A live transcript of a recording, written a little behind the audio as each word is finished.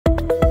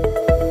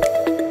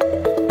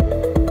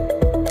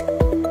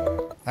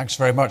Thanks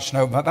very much.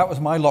 No, that was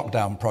my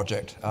lockdown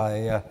project.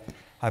 I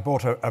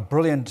bought a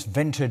brilliant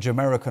vintage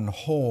American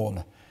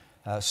horn,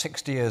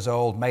 60 years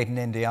old, made in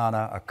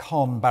Indiana, a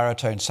Conn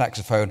baritone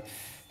saxophone.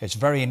 It's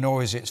very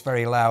noisy, it's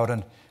very loud,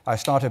 and I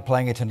started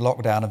playing it in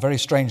lockdown, and very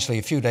strangely,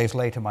 a few days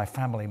later, my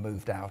family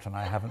moved out, and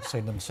I haven't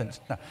seen them since.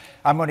 No,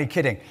 I'm only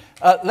kidding.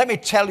 Let me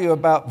tell you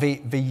about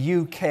the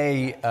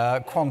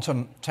UK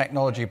quantum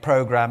technology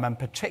program, and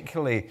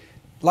particularly,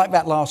 like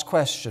that last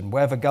question,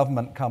 where the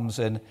government comes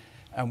in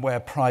and where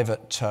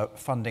private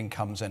funding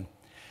comes in.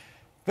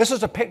 This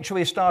is a picture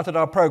we started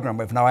our program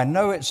with. Now, I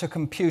know it's a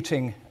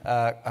computing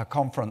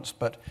conference,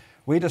 but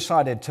we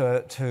decided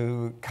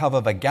to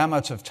cover the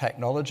gamut of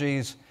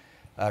technologies,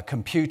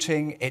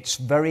 computing, its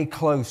very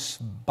close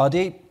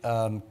buddy,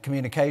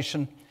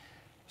 communication,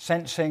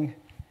 sensing,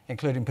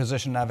 including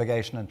position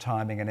navigation and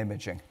timing and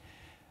imaging.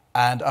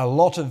 And a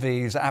lot of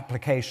these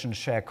applications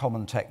share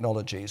common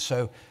technologies.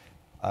 So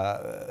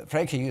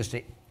Frankie used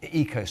the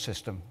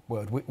ecosystem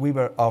word. We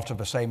were after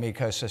the same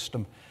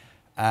ecosystem,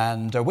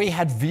 and we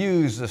had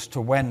views as to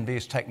when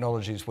these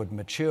technologies would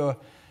mature,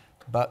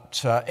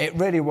 but it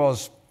really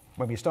was,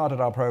 when we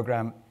started our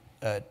program,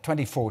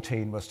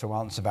 2014 was to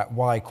answer that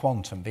why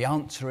quantum. The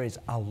answer is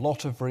a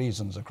lot of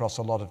reasons across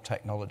a lot of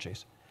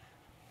technologies.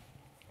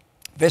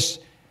 This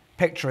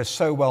picture is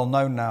so well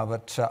known now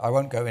that I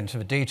won't go into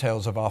the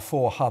details of our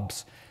 4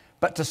 hubs,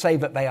 but to say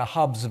that they are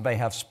hubs and they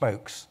have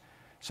spokes.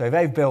 So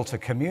they've built a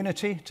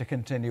community to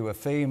continue a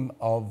theme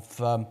of,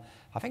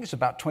 I think it's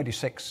about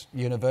 26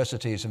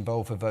 universities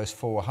involved with those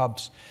 4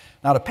 hubs.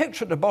 Now, the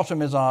picture at the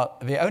bottom is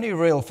the only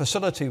real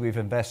facility we've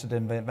invested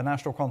in, the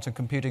National Quantum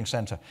Computing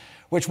Centre,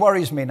 which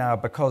worries me now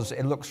because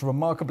it looks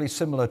remarkably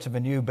similar to the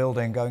new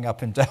building going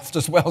up in Delft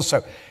as well.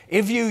 So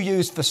if you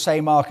use the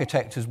same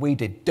architect as we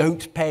did,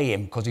 don't pay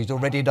him because he's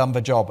already done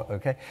the job,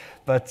 okay?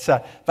 But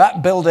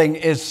that building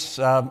is,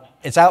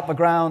 it's out the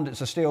ground,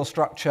 it's a steel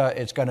structure,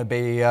 it's going to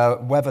be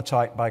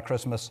weather-tight by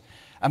Christmas,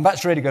 and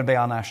that's really going to be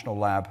our national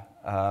lab.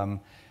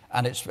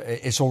 And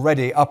it's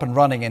already up and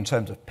running in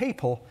terms of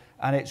people,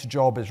 and its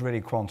job is really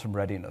quantum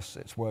readiness.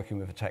 It's working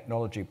with the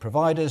technology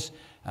providers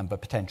and the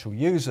potential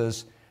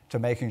users to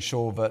making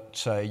sure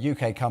that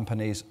UK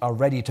companies are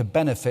ready to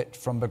benefit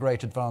from the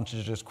great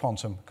advantages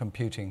quantum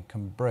computing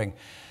can bring.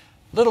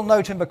 Little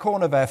note in the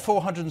corner there,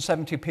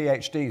 470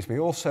 PhDs. We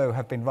also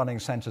have been running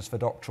centres for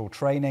doctoral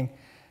training,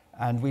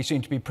 and we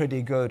seem to be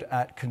pretty good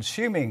at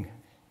consuming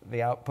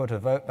the output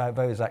of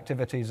those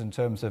activities in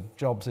terms of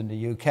jobs in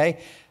the UK,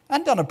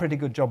 and done a pretty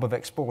good job of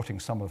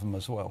exporting some of them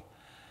as well.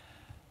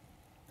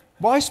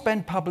 Why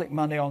spend public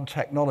money on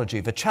technology?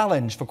 The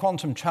challenge, the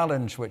Quantum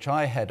Challenge, which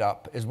I head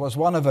up, was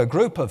one of a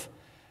group of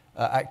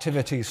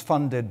activities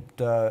funded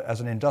as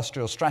an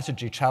industrial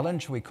strategy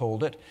challenge, we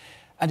called it.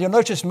 And you'll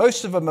notice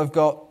most of them have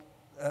got,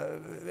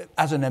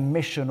 as an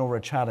emission or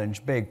a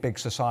challenge, big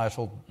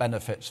societal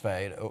benefits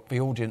there. The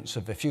audience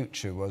of the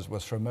future was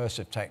for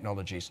immersive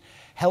technologies.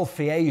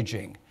 Healthy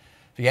aging,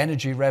 the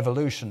energy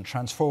revolution,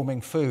 transforming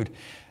food.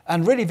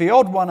 And really the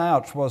odd one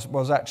out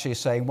was actually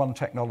saying one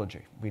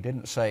technology. We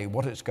didn't say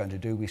what it's going to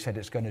do, we said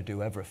it's going to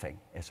do everything.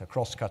 It's a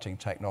cross-cutting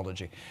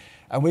technology.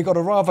 And we got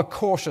a rather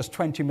cautious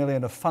 20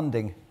 million of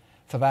funding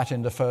for that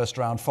in the first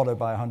round, followed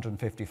by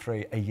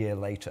 153 a year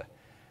later.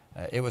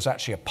 It was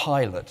actually a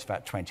pilot,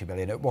 that 20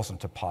 million. It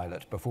wasn't a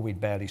pilot. Before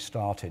we'd barely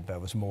started, there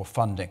was more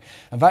funding.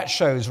 And that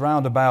shows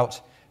round about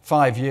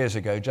 5 years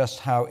ago just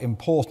how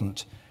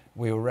important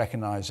we were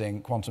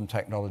recognizing quantum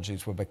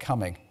technologies were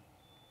becoming.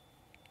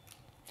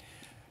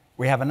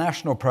 We have a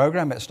national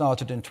program. It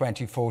started in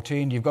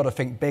 2014. You've got to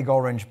think big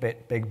orange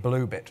bit, big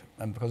blue bit,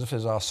 and because this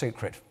is our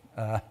secret.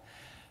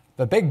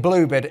 The big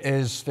blue bit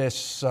is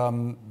this,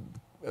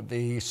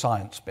 the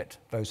science bit,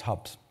 those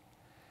hubs.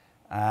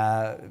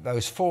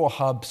 Those 4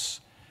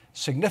 hubs,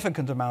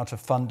 significant amount of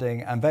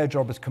funding, and their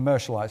job is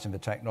commercializing the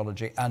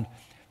technology, and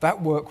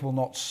that work will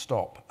not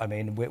stop. I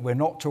mean, we're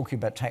not talking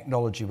about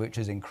technology which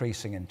is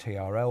increasing in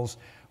TRLs.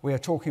 We are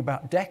talking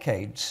about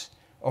decades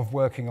of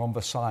working on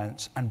the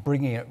science and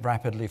bringing it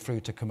rapidly through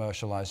to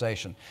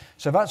commercialization.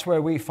 So that's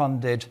where we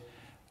funded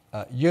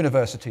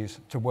universities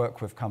to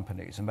work with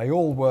companies, and they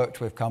all worked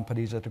with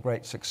companies at a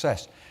great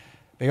success.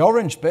 The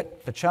orange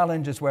bit, the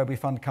challenge, is where we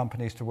fund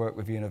companies to work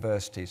with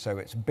universities. So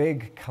it's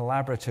big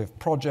collaborative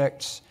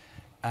projects,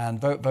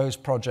 and those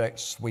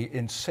projects we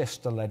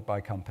insist are led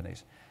by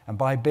companies. And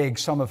by big,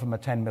 some of them are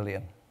 10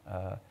 million.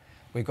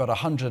 We've got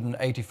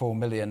 184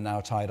 million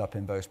now tied up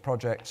in those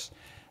projects.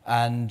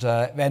 And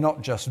they're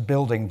not just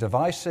building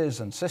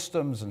devices and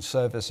systems and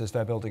services,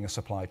 they're building a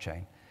supply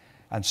chain.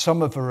 And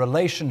some of the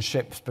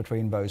relationships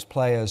between those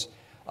players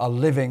are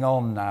living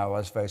on now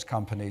as those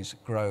companies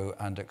grow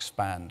and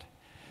expand.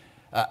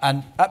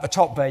 And at the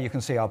top there, you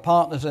can see our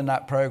partners in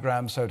that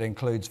program. So it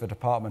includes the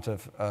Department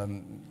of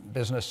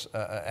Business,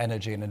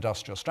 Energy and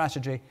Industrial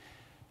Strategy,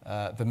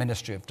 the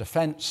Ministry of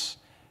Defence.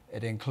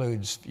 It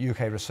includes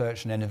UK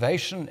Research and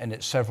Innovation in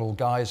its several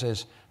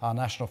guises, our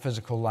National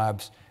Physical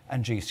Labs,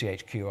 and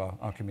GCHQ,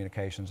 our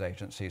communications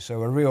agency.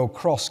 So a real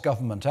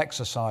cross-government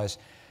exercise,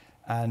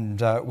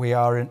 and we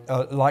are,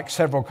 like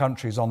several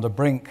countries, on the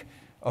brink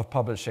of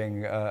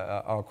publishing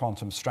our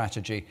quantum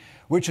strategy,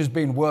 which has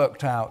been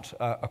worked out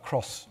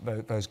across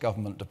those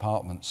government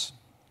departments.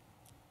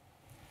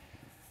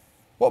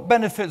 What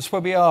benefits were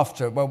we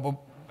after?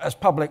 Well, as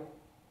public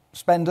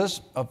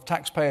spenders of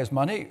taxpayers'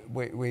 money,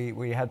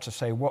 we had to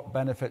say, what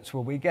benefits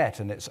will we get?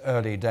 And it's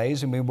early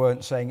days, and we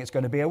weren't saying it's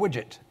going to be a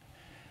widget.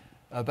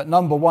 But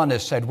number one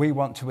is said we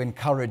want to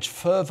encourage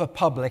further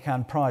public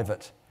and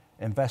private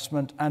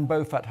investment, and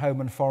both at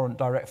home and foreign,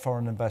 direct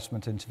foreign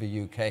investment into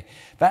the UK.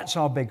 That's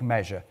our big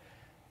measure.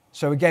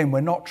 So again,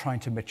 we're not trying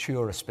to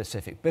mature a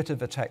specific bit of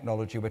the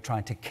technology, we're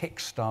trying to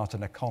kickstart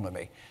an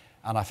economy.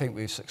 And I think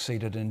we've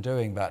succeeded in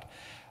doing that.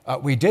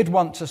 We did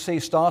want to see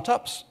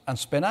startups and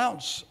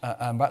spin-outs,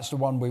 and that's the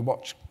one we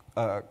watch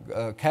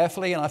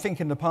carefully. And I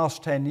think in the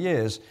past 10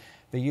 years,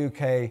 the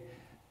UK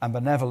and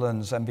the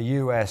Netherlands and the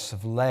US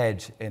have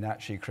led in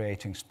actually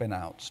creating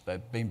spin-outs.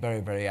 They've been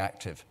very, very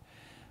active.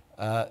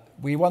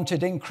 We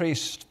wanted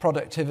increased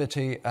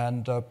productivity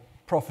and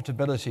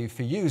profitability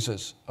for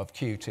users of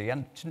QT,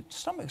 and to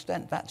some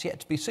extent that's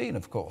yet to be seen,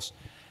 of course.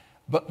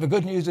 But the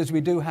good news is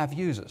we do have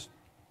users,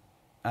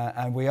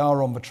 and we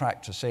are on the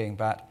track to seeing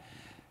that.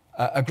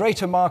 A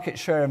greater market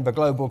share in the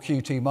global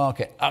QT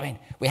market. I mean,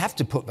 we have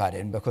to put that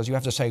in because you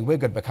have to say we're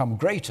going to become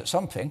great at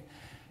something.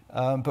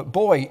 But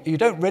boy, you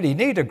don't really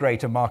need a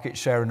greater market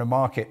share in a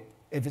market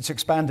if it's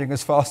expanding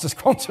as fast as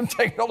quantum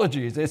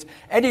technology is.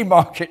 Any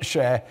market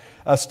share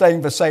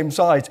staying the same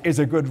size is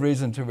a good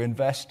reason to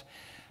invest.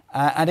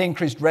 And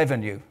increased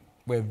revenue.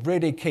 We're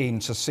really keen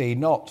to see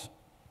not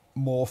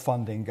more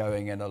funding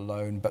going in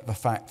alone, but the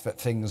fact that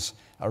things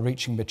are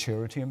reaching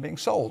maturity and being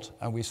sold,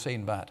 and we've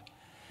seen that.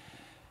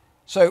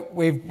 So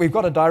we've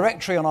got a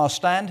directory on our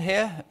stand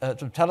here, a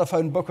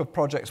telephone book of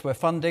projects we're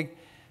funding,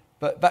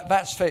 but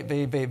that's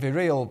the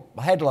real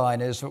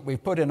headline is that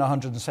we've put in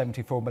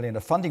 174 million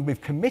of funding.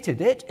 We've committed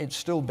it. It's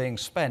still being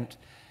spent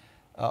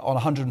on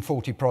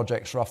 140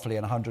 projects roughly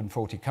and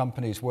 140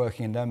 companies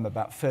working in them,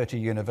 about 30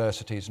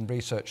 universities and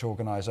research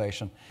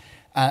organisations.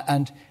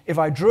 And if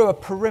I drew a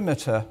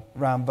perimeter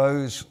around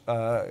those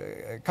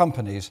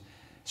companies,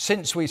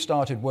 since we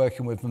started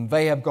working with them,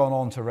 they have gone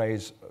on to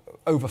raise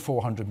over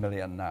 400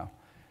 million now,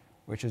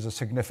 which is a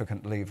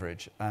significant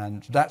leverage.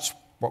 And that's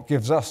what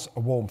gives us a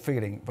warm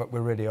feeling that we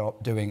really are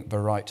doing the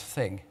right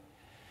thing.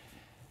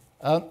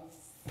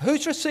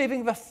 Who's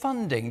receiving the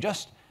funding?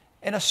 Just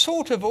in a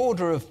sort of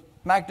order of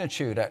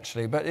magnitude,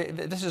 actually, but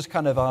this is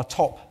kind of our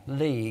top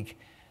league.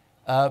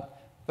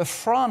 The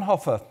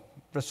Fraunhofer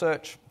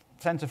Research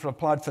Centre for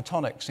Applied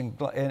Photonics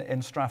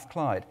in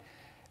Strathclyde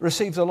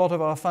receives a lot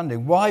of our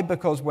funding. Why?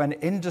 Because when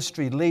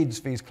industry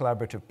leads these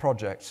collaborative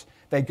projects,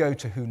 they go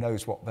to who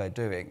knows what they're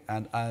doing.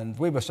 And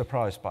we were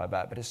surprised by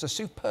that, but it's a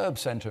superb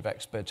centre of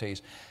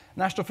expertise.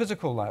 National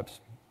Physical Labs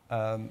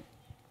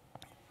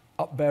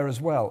up there as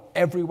well.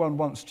 Everyone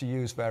wants to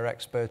use their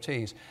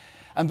expertise.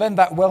 And then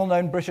that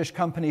well-known British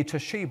company,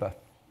 Toshiba,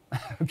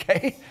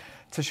 okay?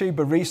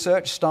 Toshiba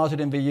Research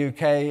started in the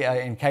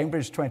UK, in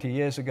Cambridge 20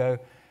 years ago,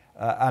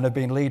 and have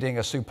been leading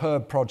a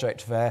superb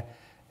project there.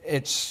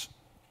 It's,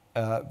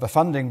 the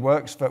funding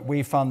works, but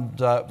we fund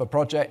the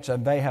project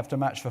and they have to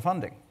match the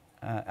funding.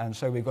 And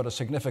so we've got a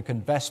significant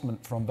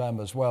investment from them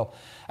as well.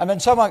 And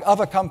then some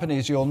other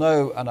companies you'll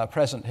know and are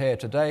present here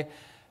today,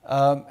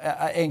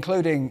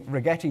 including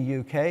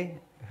Rigetti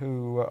UK,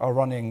 who are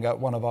running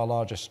one of our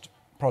largest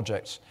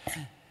projects.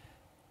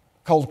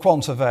 Cold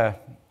Quanta there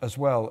as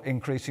well,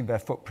 increasing their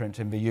footprint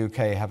in the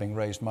UK, having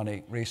raised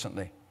money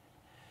recently.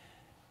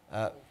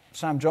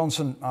 Sam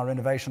Johnson, our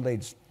innovation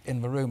lead's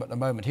in the room at the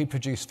moment. He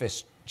produced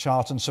this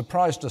chart and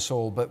surprised us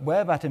all, but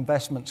where that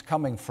investment's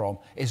coming from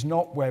is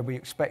not where we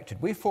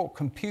expected. We thought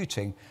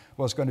computing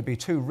was going to be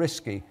too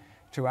risky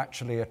to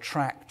actually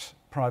attract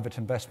private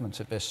investments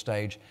at this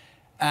stage,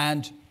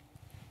 and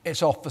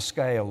it's off the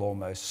scale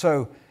almost.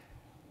 So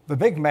the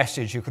big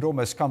message, you could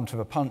almost come to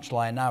the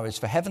punchline now, is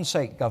for heaven's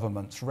sake,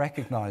 governments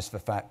recognize the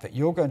fact that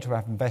you're going to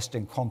have to invest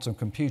in quantum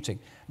computing,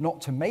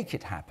 not to make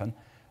it happen,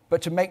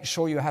 but to make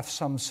sure you have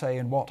some say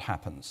in what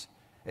happens.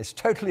 It's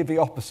totally the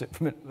opposite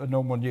from a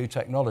normal new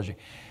technology.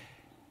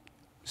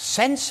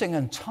 Sensing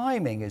and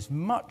timing is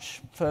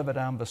much further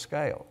down the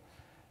scale.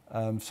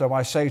 So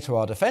I say to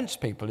our defense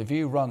people, if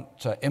you run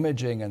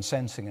imaging and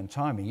sensing and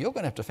timing, you're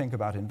going to have to think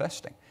about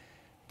investing,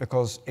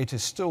 because it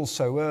is still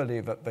so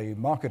early that the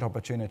market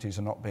opportunities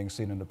are not being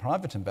seen and the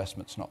private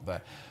investment's not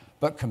there.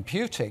 But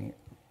computing,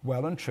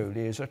 well and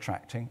truly, is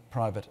attracting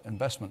private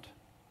investment.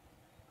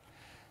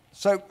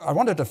 So I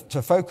wanted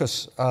to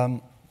focus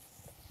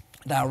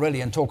now really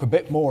and talk a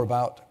bit more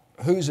about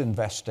who's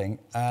investing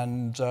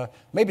and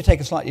maybe take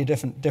a slightly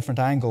different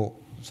angle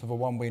to the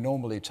one we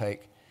normally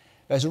take.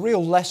 There's a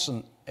real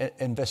lesson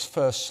in this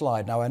first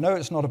slide. Now, I know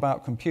it's not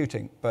about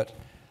computing, but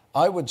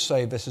I would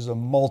say this is a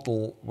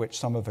model which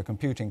some of the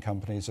computing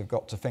companies have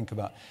got to think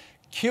about.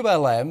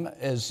 QLM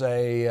is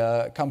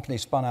a company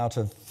spun out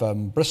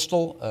of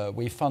Bristol.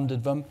 We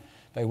funded them.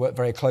 They work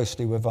very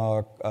closely with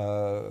our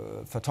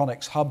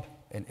photonics hub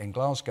in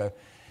Glasgow.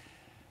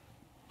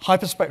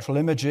 hyperspectral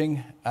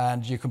imaging,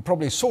 and you can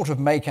probably sort of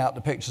make out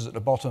the pictures at the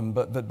bottom,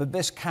 but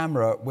this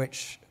camera,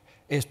 which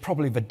is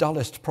probably the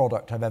dullest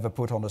product I've ever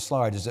put on a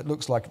slide, is it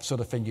looks like the sort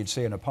of thing you'd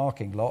see in a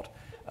parking lot,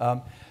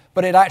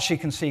 but it actually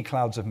can see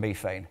clouds of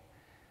methane.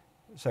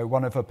 So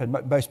one of the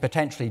most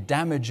potentially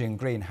damaging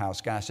greenhouse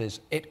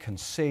gases, it can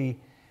see.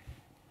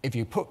 If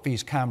you put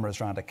these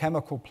cameras around a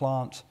chemical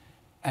plant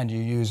and you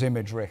use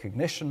image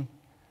recognition,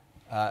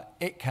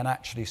 it can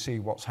actually see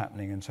what's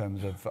happening in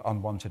terms of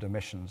unwanted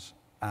emissions.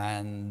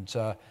 And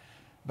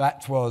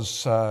that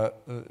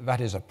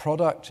is a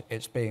product,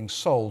 it's being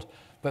sold.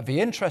 But the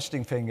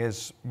interesting thing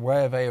is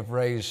where they have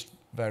raised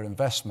their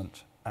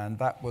investment, and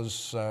that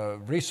was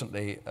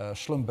recently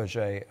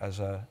Schlumberger as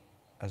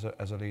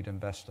a lead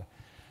investor.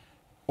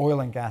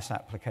 Oil and gas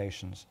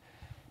applications.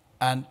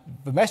 And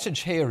the message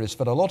here is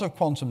that a lot of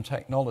quantum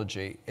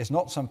technology is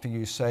not something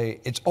you say,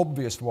 it's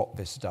obvious what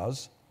this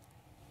does,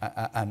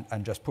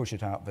 and just push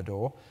it out the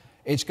door.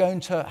 It's going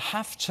to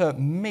have to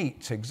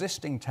meet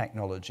existing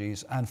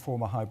technologies and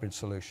form a hybrid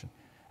solution.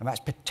 And that's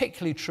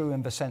particularly true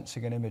in the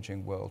sensing and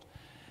imaging world.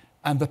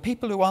 And the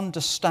people who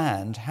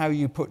understand how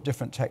you put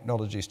different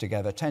technologies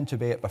together tend to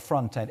be at the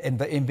front end.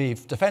 In the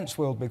defense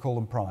world, we call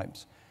them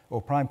primes,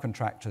 or prime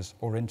contractors,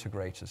 or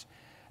integrators.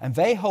 And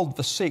they hold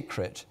the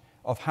secret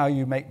of how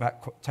you make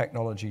that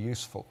technology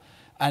useful.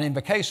 And in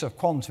the case of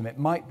quantum, it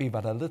might be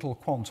that a little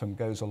quantum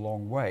goes a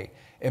long way.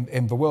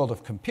 In the world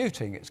of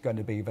computing, it's going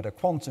to be that a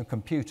quantum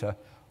computer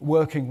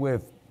working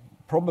with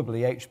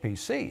probably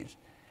HPCs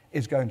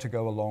is going to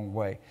go a long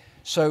way.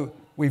 So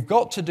we've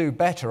got to do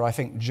better, I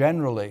think,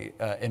 generally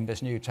in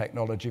this new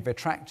technology of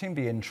attracting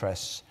the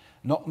interests,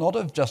 not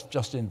of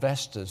just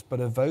investors,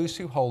 but of those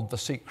who hold the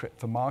secret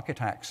for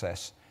market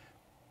access,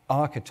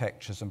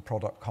 architectures and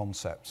product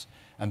concepts.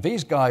 And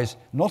these guys,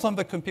 not on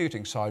the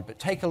computing side, but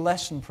take a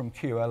lesson from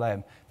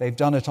QLM. They've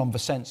done it on the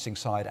sensing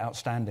side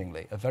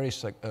outstandingly, a very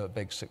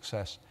big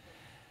success.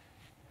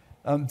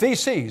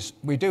 VCs,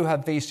 we do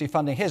have VC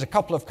funding. Here's a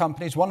couple of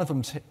companies. One of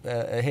them's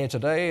here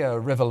today,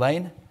 River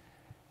Lane,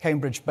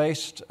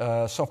 Cambridge-based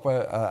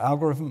software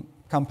algorithm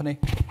company,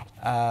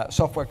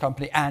 software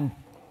company, and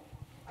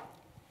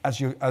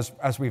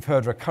as we've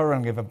heard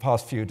recurringly over the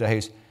past few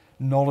days,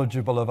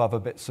 knowledgeable of other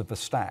bits of the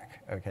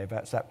stack. Okay,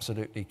 that's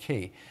absolutely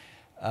key.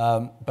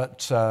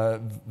 But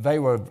they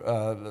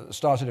were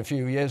started a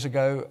few years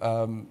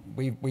ago.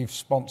 We've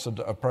sponsored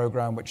a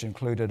program which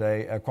included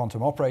a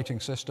quantum operating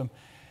system.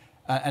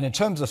 And in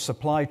terms of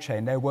supply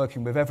chain, they're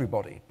working with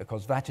everybody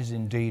because that is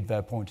indeed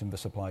their point in the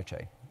supply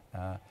chain.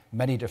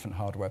 Many different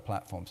hardware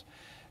platforms.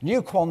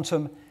 New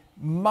quantum,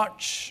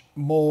 much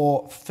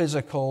more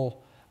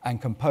physical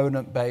and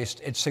component-based.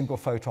 It's single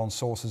photon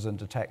sources and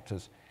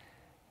detectors.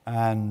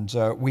 And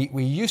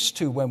we used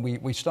to, when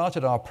we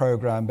started our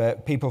program,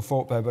 people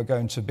thought there were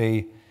going to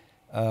be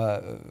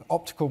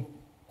optical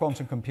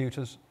quantum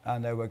computers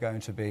and there were going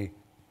to be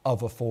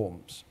other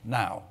forms.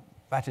 Now,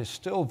 that is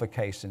still the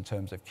case in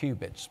terms of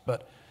qubits,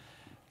 but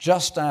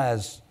just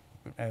as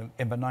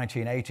in the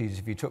 1980s,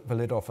 if you took the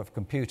lid off of a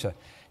computer,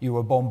 you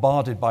were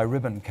bombarded by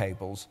ribbon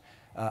cables.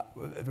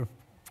 The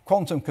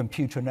quantum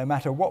computer, no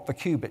matter what the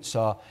qubits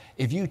are,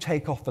 if you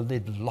take off the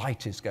lid,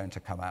 light is going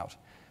to come out,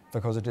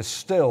 because it is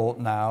still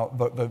now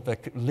the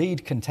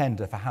lead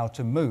contender for how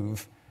to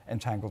move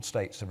entangled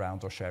states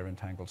around or share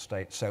entangled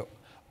states. So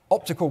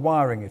optical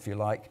wiring, if you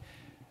like,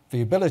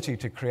 the ability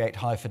to create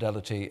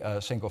high-fidelity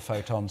single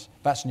photons,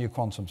 that's new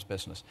quantum's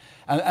business.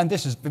 And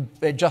this is,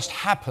 it just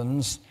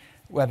happens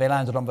where they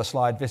landed on the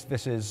slide.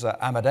 This is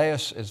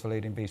Amadeus is the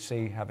leading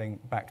VC, having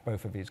backed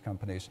both of these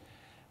companies.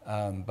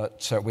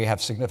 But we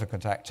have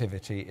significant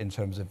activity in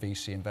terms of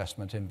VC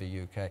investment in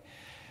the UK.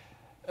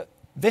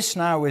 This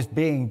now is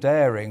being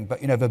daring,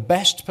 but the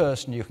best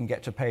person you can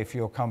get to pay for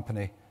your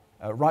company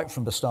right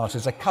from the start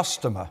is a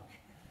customer,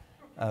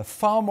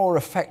 far more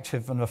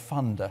effective than a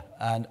funder.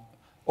 And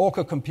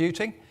Orca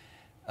Computing,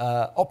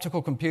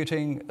 optical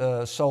computing,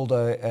 sold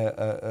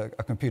a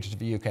computer to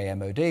the UK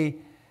MOD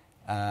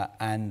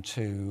and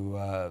to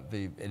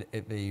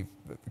the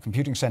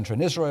computing center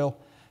in Israel,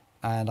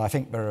 and I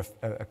think there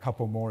are a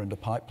couple more in the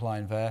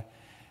pipeline there.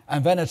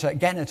 And then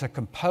again at a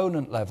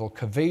component level,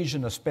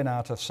 Cohesion, a spin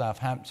out of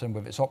Southampton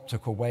with its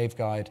optical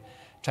waveguide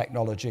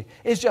technology,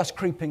 is just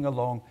creeping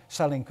along,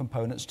 selling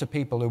components to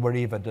people who were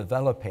either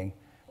developing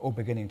or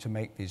beginning to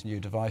make these new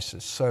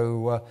devices.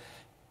 So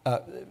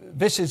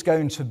this is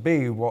going to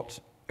be what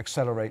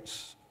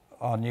accelerates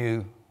our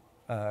new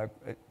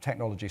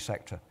technology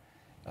sector,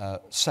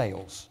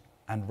 sales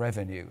and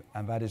revenue,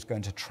 and that is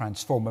going to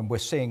transform, and we're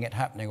seeing it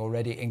happening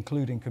already,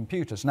 including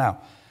computers.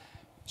 Now,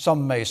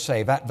 some may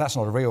say that's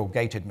not a real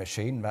gated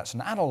machine, that's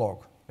an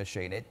analog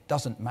machine. It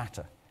doesn't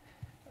matter.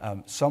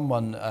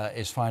 Someone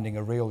is finding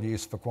a real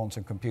use for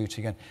quantum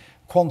computing, and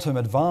quantum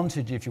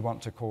advantage, if you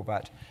want to call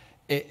that,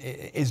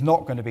 it is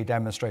not going to be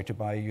demonstrated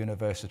by a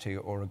university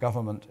or a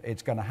government.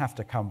 It's going to have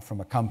to come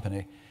from a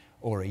company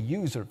or a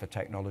user of the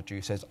technology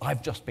who says,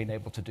 I've just been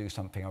able to do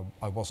something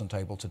I wasn't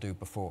able to do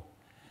before.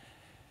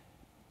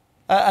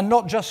 And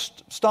not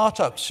just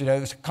startups,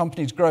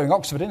 companies growing.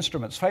 Oxford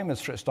Instruments,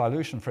 famous for its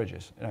dilution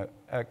fridges,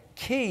 a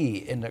key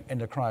in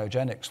the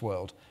cryogenics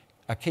world,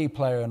 a key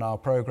player in our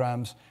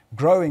programs,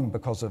 growing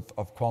because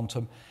of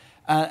quantum.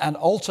 And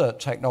Alta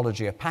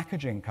Technology, a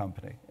packaging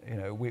company,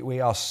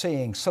 we are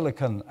seeing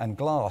silicon and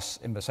glass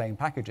in the same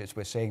packages.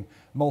 We're seeing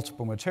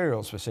multiple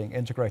materials. We're seeing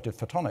integrated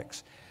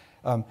photonics.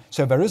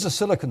 So there is a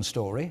silicon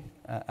story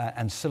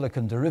and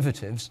silicon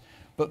derivatives,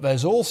 but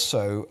there's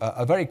also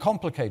a very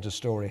complicated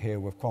story here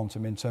with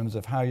quantum in terms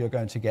of how you're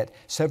going to get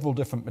several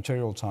different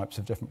material types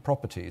of different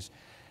properties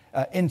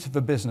into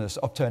the business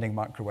of turning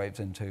microwaves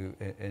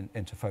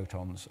into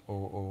photons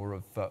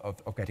or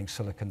of getting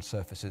silicon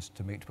surfaces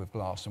to meet with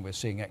glass, and we're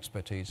seeing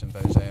expertise in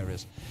those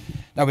areas.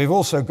 Now, we've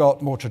also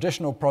got more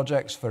traditional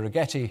projects for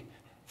Rigetti,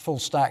 full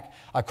stack.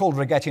 I call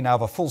Rigetti now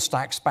the full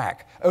stack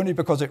SPAC, only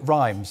because it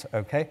rhymes,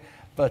 okay?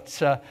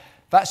 But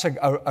that's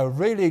a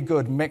really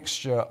good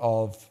mixture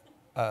of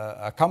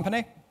a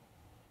company,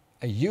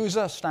 a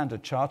user,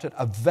 Standard Chartered,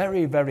 a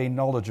very, very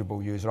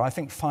knowledgeable user. I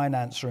think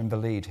finance are in the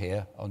lead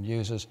here on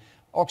users,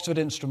 Oxford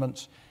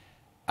Instruments,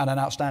 and an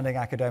outstanding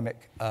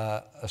academic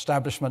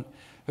establishment,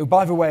 who,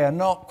 by the way, are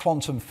not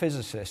quantum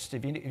physicists.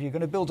 If you're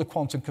going to build a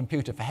quantum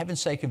computer, for heaven's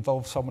sake,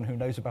 involve someone who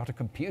knows about a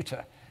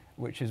computer,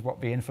 which is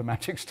what the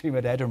informatics team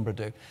at Edinburgh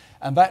do.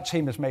 And that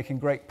team is making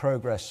great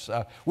progress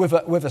with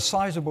a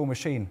sizable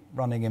machine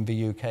running in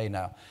the UK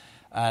now.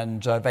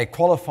 And they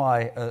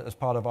qualify as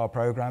part of our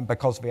program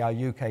because they are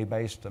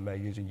UK-based and they're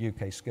using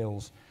UK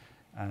skills.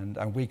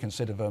 And we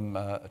consider them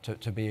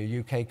to be a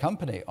UK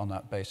company on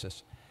that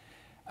basis.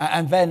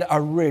 And then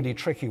a really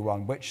tricky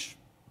one, which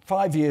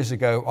 5 years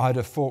ago I'd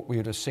have thought we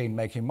would have seen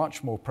making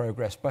much more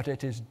progress, but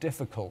it is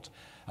difficult.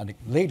 And the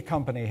lead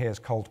company here is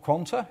called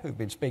Quanta, who've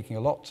been speaking a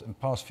lot in the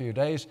past few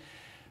days.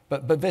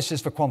 But this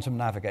is the quantum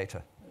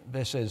navigator.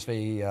 This is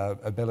the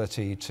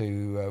ability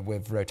to,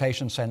 with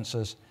rotation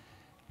sensors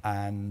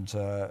and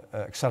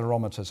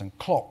accelerometers and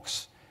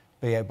clocks,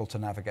 be able to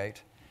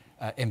navigate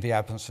in the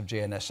absence of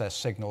GNSS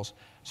signals.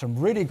 Some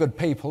really good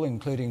people,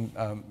 including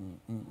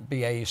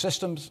BAE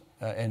Systems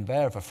in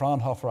there, the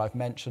Fraunhofer I've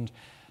mentioned,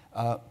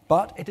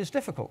 but it is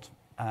difficult.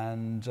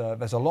 And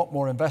there's a lot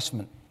more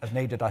investment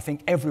needed. I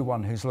think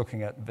everyone who's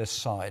looking at this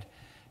side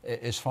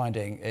is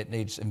finding it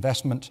needs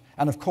investment.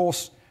 And of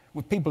course,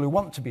 with people who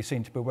want to be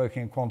seen to be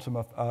working in quantum,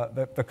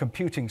 the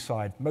computing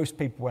side, most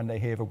people, when they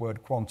hear the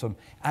word quantum,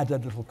 add a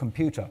little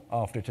computer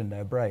after it in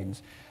their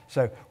brains.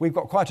 So we've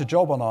got quite a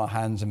job on our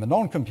hands in the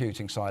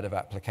non-computing side of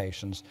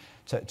applications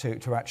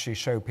to actually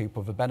show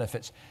people the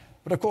benefits.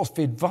 But of course,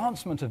 the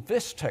advancement of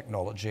this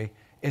technology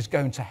is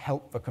going to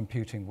help the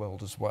computing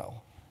world as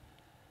well.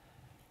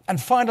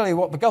 And finally,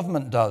 what the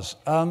government does,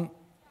 and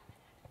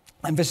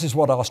this is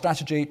what our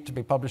strategy to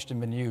be published in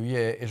the new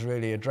year is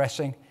really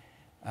addressing.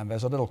 And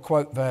there's a little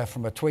quote there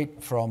from a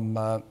tweet from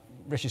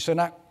Rishi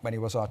Sunak when he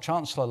was our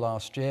Chancellor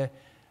last year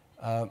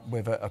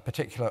with a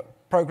particular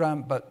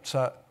program, but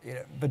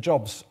the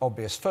job's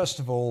obvious. First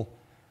of all,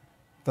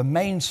 the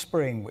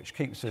mainspring which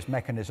keeps this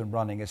mechanism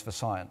running is the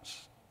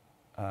science.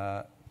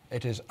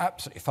 It is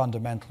absolutely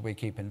fundamental we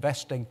keep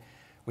investing,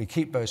 we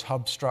keep those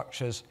hub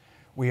structures,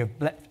 we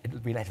let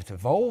it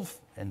evolve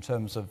in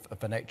terms of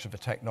the nature of the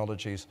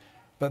technologies,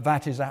 but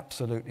that is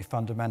absolutely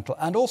fundamental.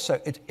 And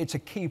also, it's a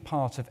key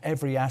part of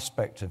every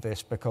aspect of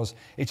this because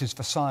it is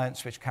the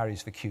science which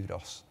carries the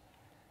kudos.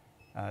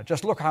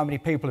 Just look how many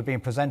people have been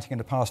presenting in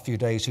the past few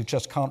days who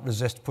just can't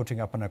resist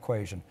putting up an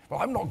equation. Well,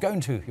 I'm not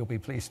going to, you'll be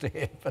pleased to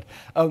hear. But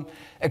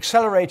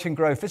accelerating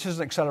growth, this is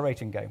an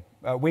accelerating game.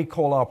 We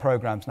call our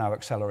programs now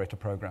accelerator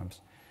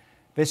programs.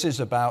 This is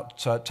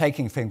about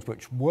taking things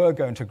which were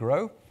going to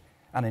grow,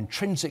 and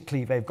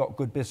intrinsically they've got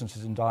good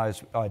businesses and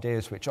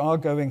ideas which are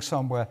going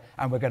somewhere,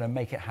 and we're going to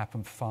make it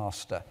happen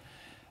faster.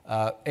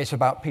 It's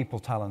about people,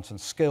 talent,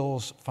 and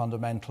skills,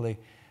 fundamentally.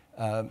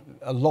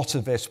 A lot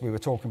of this, we were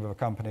talking with a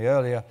company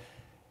earlier,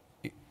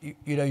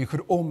 you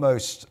could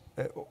almost,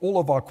 all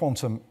of our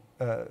quantum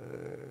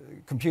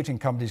computing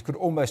companies could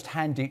almost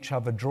hand each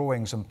other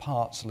drawings and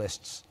parts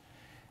lists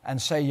and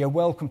say, you're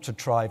welcome to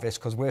try this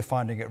because we're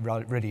finding it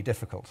really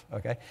difficult,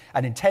 okay?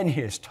 And in 10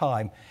 years'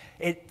 time,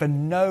 the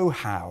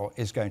know-how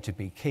is going to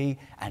be key,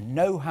 and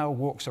know-how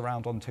walks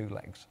around on two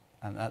legs.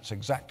 And that's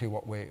exactly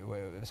what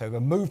so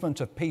the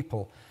movement of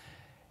people,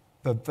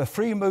 the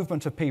free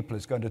movement of people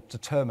is going to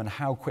determine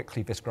how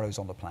quickly this grows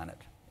on the planet.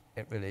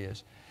 It really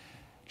is.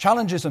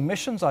 Challenges and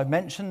missions, I've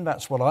mentioned,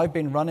 that's what I've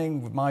been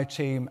running with my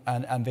team,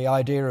 and the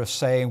idea of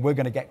saying we're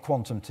going to get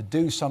quantum to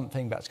do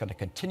something that's going to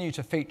continue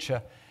to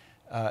feature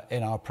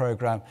in our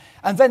program.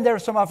 And then there are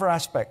some other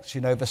aspects,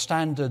 the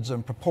standards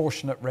and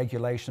proportionate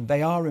regulation,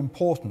 they are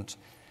important.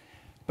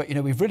 But,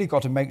 we've really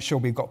got to make sure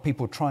we've got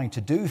people trying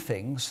to do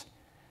things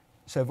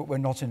so that we're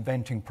not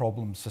inventing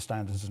problems for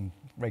standards and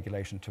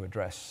regulation to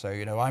address. So,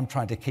 I'm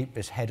trying to keep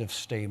this head of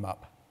steam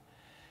up.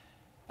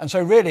 And so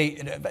really,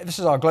 this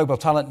is our global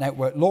talent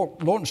network,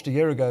 launched a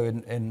year ago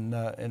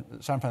in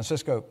San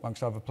Francisco,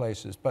 amongst other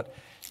places. But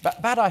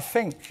that I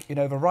think,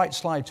 the right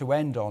slide to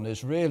end on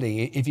is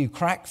really, if you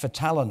crack for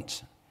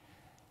talent,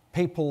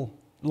 people,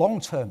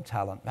 long-term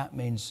talent, that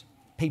means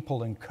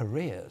people and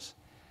careers.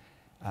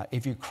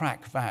 If you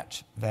crack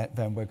that,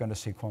 then we're going to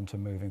see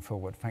quantum moving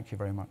forward. Thank you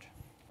very much.